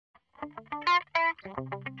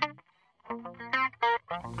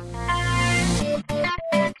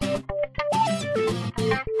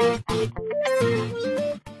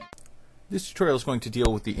This tutorial is going to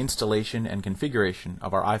deal with the installation and configuration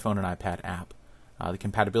of our iPhone and iPad app, the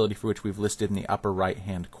compatibility for which we've listed in the upper right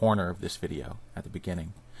hand corner of this video at the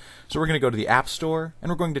beginning. So we're going to go to the App Store and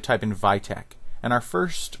we're going to type in VITEK, and our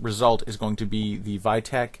first result is going to be the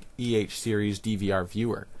VITEK VT-EH Series DVR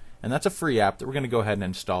viewer, and that's a free app that we're going to go ahead and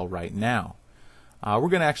install right now. We're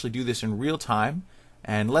going to actually do this in real time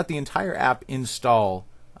and let the entire app install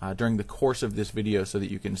during the course of this video so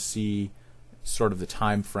that you can see sort of the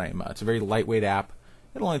time frame. It's a very lightweight app.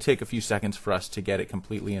 It'll only take a few seconds for us to get it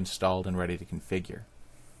completely installed and ready to configure.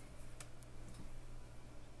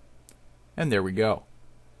 And there we go.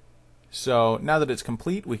 So now that it's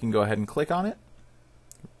complete, we can go ahead and click on it.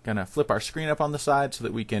 We're going to flip our screen up on the side so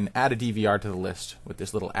that we can add a DVR to the list with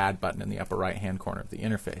this little add button in the upper right hand corner of the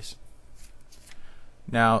interface.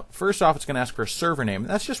 Now, first off, it's going to ask for a server name.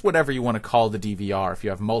 That's just whatever you want to call the DVR. If you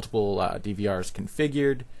have multiple DVRs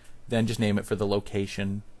configured, then just name it for the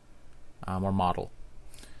location or model.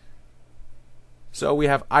 So we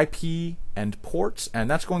have IP and ports, and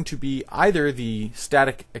that's going to be either the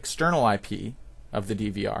static external IP of the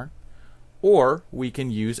DVR, or we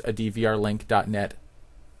can use a dvrlink.net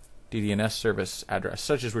DDNS service address,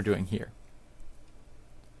 such as we're doing here.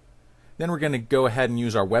 Then we're going to go ahead and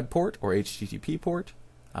use our web port or HTTP port.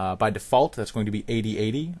 By default, that's going to be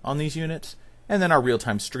 8080 on these units. And then our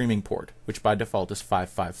real-time streaming port, which by default is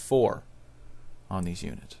 554 on these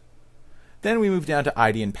units. Then we move down to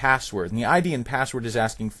ID and password. And the ID and password is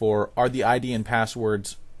asking for, are the ID and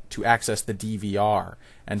passwords to access the DVR?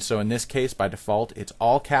 And so in this case, by default, it's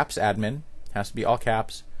all caps admin, has to be all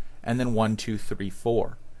caps, and then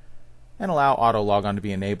 1234. And allow auto logon to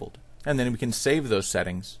be enabled. And then we can save those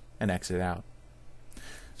settings and exit out.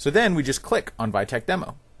 So then we just click on VITEK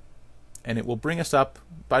Demo, and it will bring us up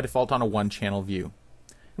by default on a one-channel view.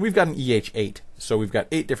 And we've got an EH8, so we've got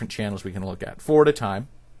 8 different channels we can look at, 4 at a time.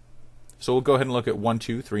 So we'll go ahead and look at 1,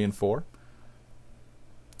 2, 3, and 4.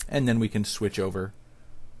 And then we can switch over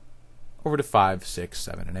to 5, 6,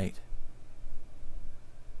 7, and 8.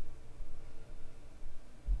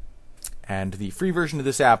 And the free version of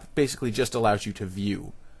this app basically just allows you to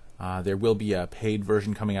view. There will be a paid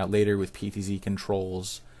version coming out later with PTZ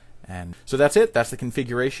controls. And so that's it. That's the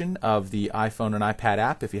configuration of the iPhone and iPad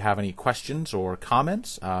app. If you have any questions or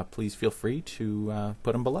comments, please feel free to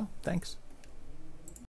put them below. Thanks.